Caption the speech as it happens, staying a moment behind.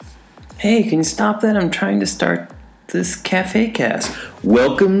Hey, can you stop that? I'm trying to start this CafeCast.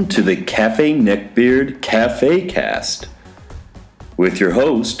 Welcome to the Cafe Neckbeard CafeCast with your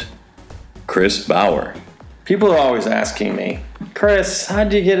host, Chris Bauer. People are always asking me, Chris,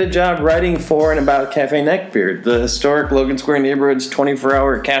 how'd you get a job writing for and about Cafe Neckbeard, the historic Logan Square neighborhood's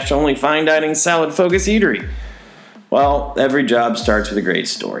 24-hour cash-only fine dining salad-focused eatery? Well, every job starts with a great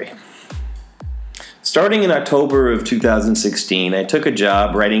story. Starting in October of 2016, I took a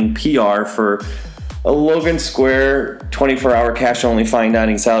job writing PR for a Logan Square 24-hour cash-only fine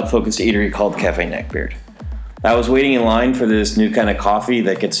dining salad-focused eatery called Cafe Neckbeard. I was waiting in line for this new kind of coffee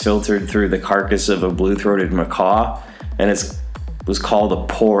that gets filtered through the carcass of a blue-throated macaw, and it was called a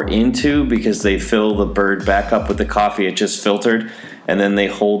pour into because they fill the bird back up with the coffee it just filtered, and then they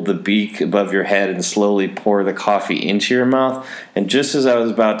hold the beak above your head and slowly pour the coffee into your mouth. And just as I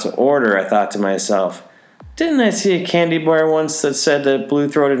was about to order, I thought to myself, didn't I see a candy bar once that said that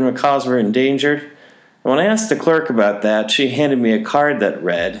blue-throated macaws were endangered? And when I asked the clerk about that, she handed me a card that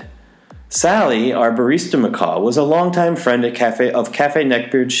read, Sally, our barista macaw, was a longtime friend of Cafe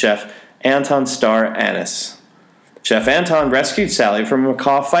Neckbeard chef Anton Star Annis. Chef Anton rescued Sally from a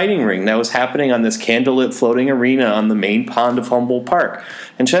macaw fighting ring that was happening on this candlelit floating arena on the main pond of Humboldt Park.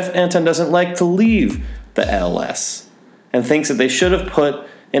 And Chef Anton doesn't like to leave the LS and thinks that they should have put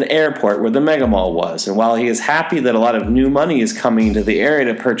an airport where the Mega Mall was. And while he is happy that a lot of new money is coming into the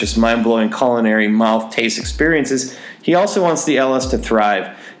area to purchase mind-blowing culinary mouth taste experiences, he also wants the LS to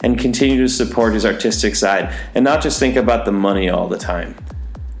thrive and continue to support his artistic side and not just think about the money all the time.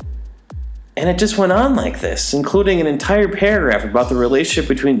 And it just went on like this, including an entire paragraph about the relationship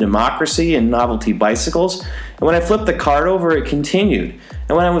between democracy and novelty bicycles. And when I flipped the card over, it continued.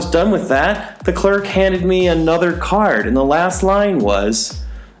 And when I was done with that, the clerk handed me another card, and the last line was,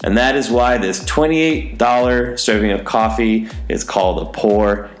 and that is why this $28 serving of coffee is called a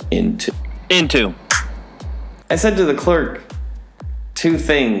pour into. I said to the clerk two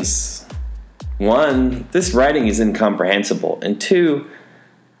things. One, this writing is incomprehensible. And two,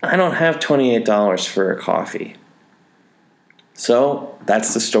 I don't have $28 for a coffee. So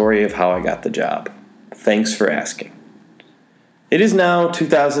that's the story of how I got the job. Thanks for asking. It is now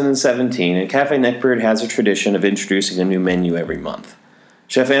 2017, and Cafe Neckbeard has a tradition of introducing a new menu every month.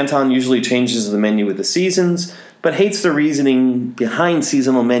 Chef Anton usually changes the menu with the seasons, but hates the reasoning behind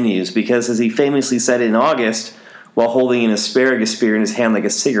seasonal menus because, as he famously said in August, while holding an asparagus spear in his hand like a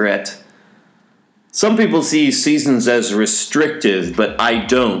cigarette, some people see seasons as restrictive, but I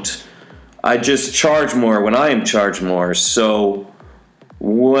don't. I just charge more when I am charged more. So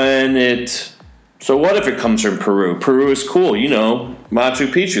what if it comes from Peru? Peru is cool,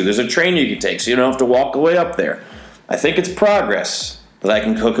 Machu Picchu. There's a train you can take, so you don't have to walk away up there. I think it's progress that I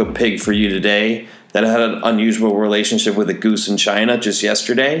can cook a pig for you today that had an unusual relationship with a goose in China just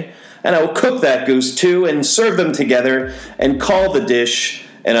yesterday. And I will cook that goose too and serve them together and call the dish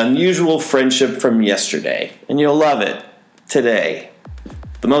an unusual friendship from yesterday. And you'll love it today.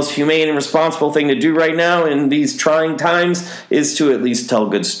 The most humane and responsible thing to do right now in these trying times is to at least tell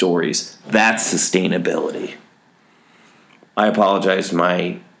good stories. That's sustainability. I apologize,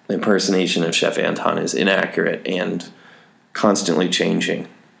 my impersonation of Chef Anton is inaccurate and constantly changing.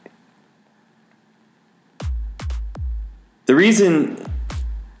 The reason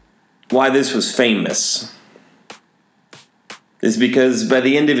why this was famous is because by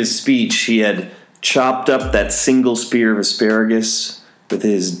the end of his speech, he had chopped up that single spear of asparagus with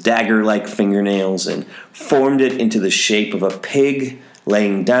his dagger-like fingernails and formed it into the shape of a pig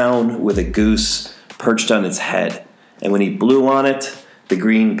laying down with a goose perched on its head. And when he blew on it, the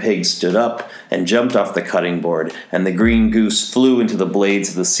green pig stood up and jumped off the cutting board, and the green goose flew into the blades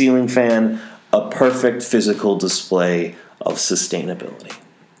of the ceiling fan, a perfect physical display of sustainability.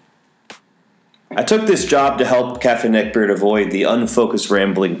 I took this job to help Cafe Neckbeard avoid the unfocused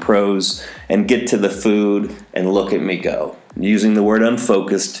rambling prose and get to the food, and look at me go, using the word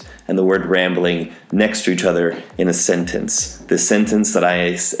unfocused and the word rambling next to each other in a sentence, the sentence that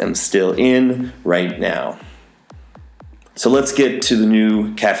I am still in right now. So let's get to the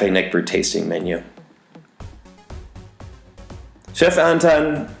new Cafe Neckbeard tasting menu. Chef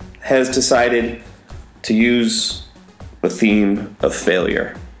Anton has decided to use the theme of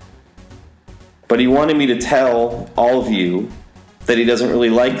failure. But he wanted me to tell all of you that he doesn't really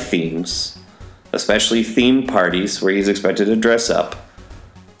like themes, especially theme parties where he's expected to dress up.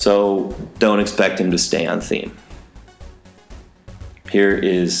 So don't expect him to stay on theme. Here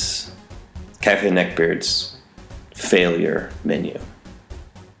is Cafe Neckbeard's failure menu.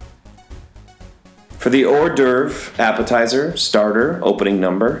 For the hors d'oeuvre, appetizer, starter, opening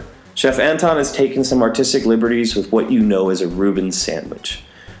number, Chef Anton has taken some artistic liberties with what you know as a Reuben sandwich.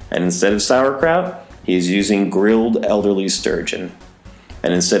 And instead of sauerkraut, he is using grilled elderly sturgeon.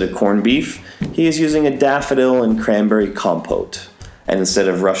 And instead of corned beef, he is using a daffodil and cranberry compote. And instead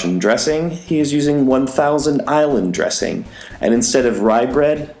of Russian dressing, he is using 1000 Island dressing. And instead of rye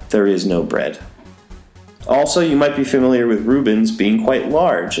bread, there is no bread. Also, you might be familiar with Reuben's being quite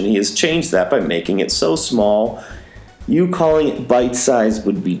large, and he has changed that by making it so small, you calling it bite-sized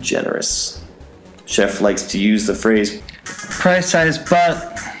would be generous. Chef likes to use the phrase, price-size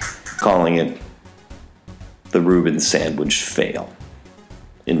but, calling it the Reuben sandwich fail.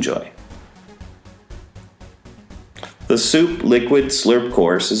 Enjoy. The soup liquid slurp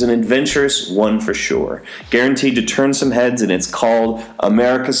course is an adventurous one for sure, guaranteed to turn some heads, and it's called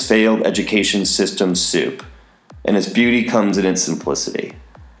America's Failed Education System Soup, and its beauty comes in its simplicity.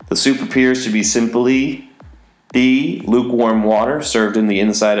 The soup appears to be simply the lukewarm water served in the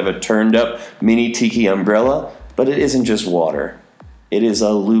inside of a turned-up mini tiki umbrella, but it isn't just water. It is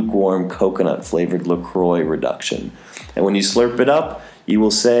a lukewarm coconut-flavored LaCroix reduction, and when you slurp it up, you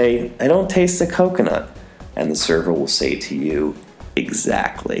will say, "I don't taste the coconut." And the server will say to you,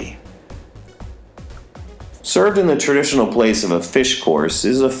 exactly. Served in the traditional place of a fish course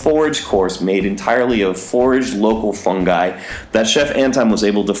is a forage course made entirely of foraged local fungi that Chef Anton was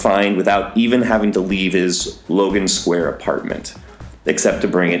able to find without even having to leave his Logan Square apartment, except to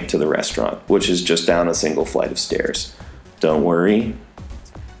bring it to the restaurant, which is just down a single flight of stairs. Don't worry,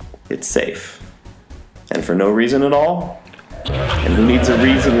 it's safe. And for no reason at all, and who needs a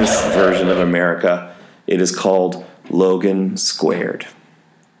reason in this version of America, it is called Logan Squared.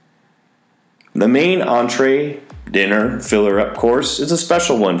 The main entree, dinner, filler-up course is a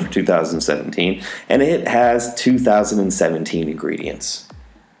special one for 2017, and it has 2017 ingredients.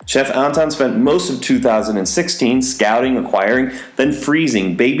 Chef Anton spent most of 2016 scouting, acquiring, then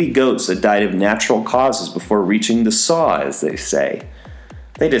freezing baby goats that died of natural causes before reaching the saw, as they say.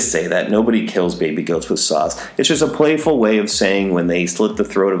 They just say that. Nobody kills baby goats with saws. It's just a playful way of saying when they slit the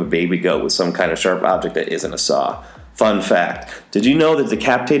throat of a baby goat with some kind of sharp object that isn't a saw. Fun fact. Did you know that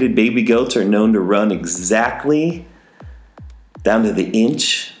decapitated baby goats are known to run exactly down to the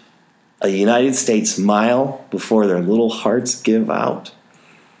inch a United States mile before their little hearts give out?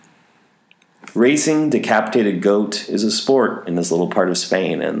 Racing decapitated goat is a sport in this little part of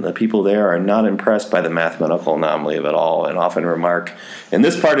Spain, and the people there are not impressed by the mathematical anomaly of it all, and often remark, "In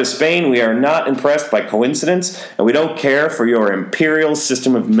this part of Spain, we are not impressed by coincidence, and we don't care for your imperial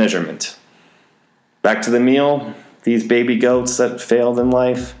system of measurement." Back to the meal. These baby goats that failed in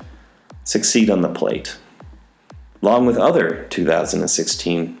life succeed on the plate, along with other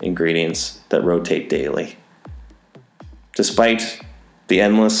 2016 ingredients that rotate daily. Despite the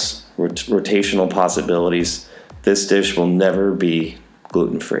endless rotational possibilities, this dish will never be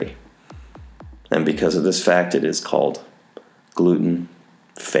gluten-free. And because of this fact, it is called gluten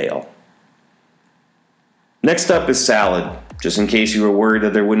fail. Next up is salad, just in case you were worried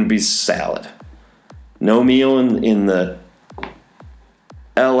that there wouldn't be salad. No meal in the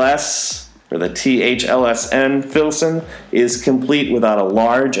LS, or the THLSN Filson, is complete without a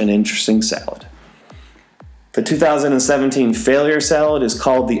large and interesting salad. The 2017 failure salad is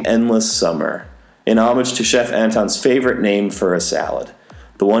called the Endless Summer, in homage to Chef Anton's favorite name for a salad,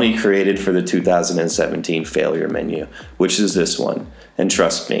 the one he created for the 2017 failure menu, which is this one. And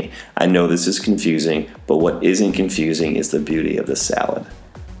trust me, I know this is confusing, but what isn't confusing is the beauty of the salad,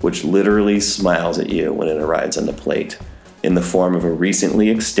 which literally smiles at you when it arrives on the plate, in the form of a recently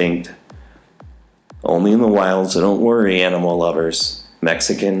extinct, only in the wild, so don't worry, animal lovers,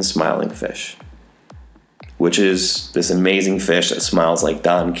 Mexican smiling fish, which is this amazing fish that smiles like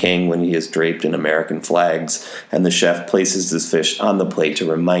Don King when he is draped in American flags, and the chef places this fish on the plate to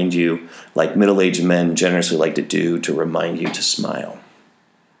remind you, like middle-aged men generously like to do, to remind you to smile.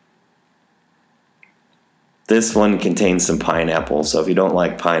 This one contains some pineapple, so if you don't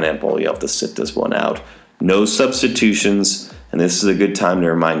like pineapple, you have to sit this one out. No substitutions, and this is a good time to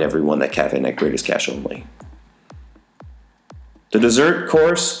remind everyone that Cafe Neckbeard is cash only. The dessert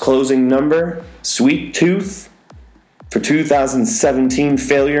course closing number, Sweet Tooth, for 2017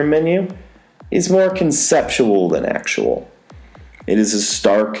 failure menu, is more conceptual than actual. It is a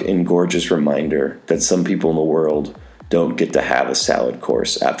stark and gorgeous reminder that some people in the world don't get to have a salad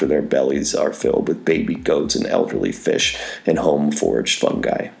course after their bellies are filled with baby goats and elderly fish and home-foraged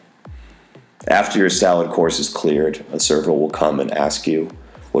fungi. After your salad course is cleared, a server will come and ask you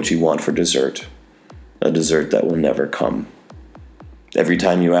what you want for dessert, a dessert that will never come. Every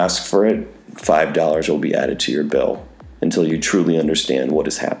time you ask for it, $5 will be added to your bill until you truly understand what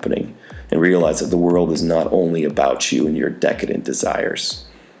is happening and realize that the world is not only about you and your decadent desires.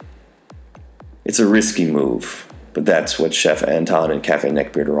 It's a risky move, But that's what Chef Anton and Cafe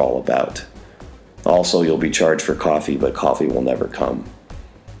Neckbeard are all about. Also, you'll be charged for coffee, but coffee will never come.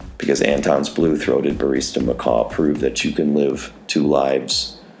 Because Anton's blue-throated barista macaw proved that you can live 2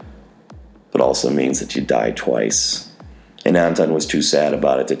 lives, but also means that you die twice. And Anton was too sad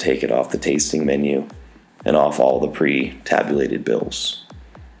about it to take it off the tasting menu and off all the pre-tabulated bills.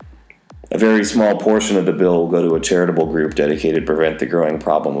 A very small portion of the bill will go to a charitable group dedicated to prevent the growing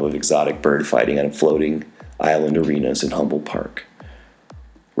problem of exotic bird fighting on floating island arenas in Humboldt Park.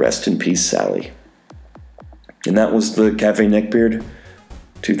 Rest in peace, Sally. And that was the Cafe Neckbeard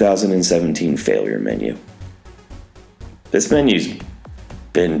 2017 failure menu. This menu's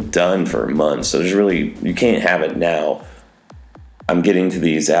been done for months, so you can't have it now. I'm getting to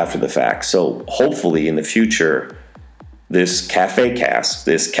these after the fact, so hopefully in the future, this CafeCast,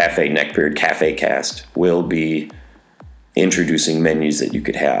 this Cafe Neckbeard CafeCast, will be introducing menus that you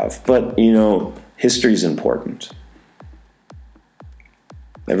could have. But, history's important.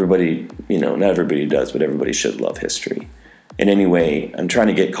 Everybody, not everybody does, but everybody should love history. And anyway, I'm trying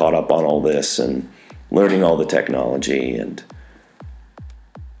to get caught up on all this and learning all the technology, and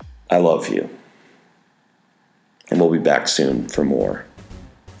I love you. And we'll be back soon for more.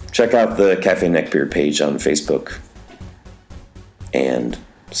 Check out the Cafe Neckbeard page on Facebook, and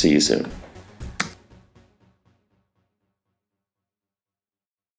see you soon.